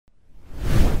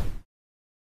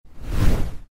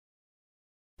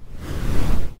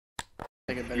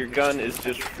your gun is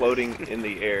just floating in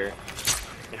the air.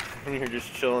 And you're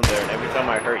just chilling there, and every time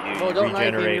I hurt you, you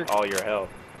regenerate all your health.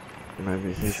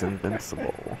 Maybe he's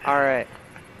invincible. Alright.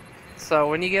 So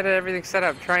when you get everything set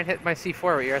up, try and hit my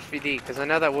C4 with your SVD, because I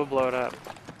know that will blow it up.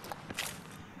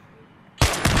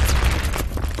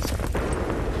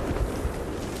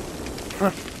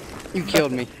 You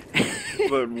killed me.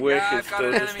 But Whik is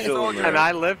still just chilling there. And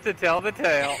I live to tell the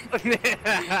tale. I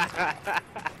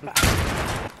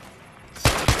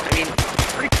mean,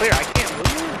 it's pretty clear. I can't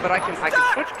move, but I can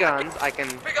switch guns. I can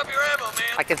pick up your ammo,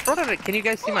 man. I can sort of. Can you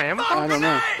guys see my ammo? I don't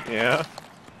know. Yeah.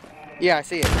 Yeah, I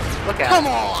see it. Look at Come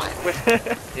it. on!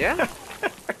 Yeah.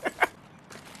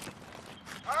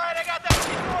 All right, I got that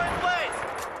C4 in place.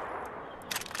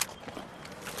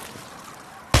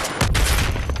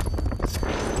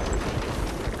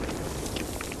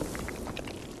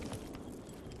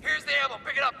 Here's the ammo.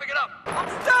 Pick it up. Pick it up. I'm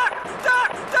stuck.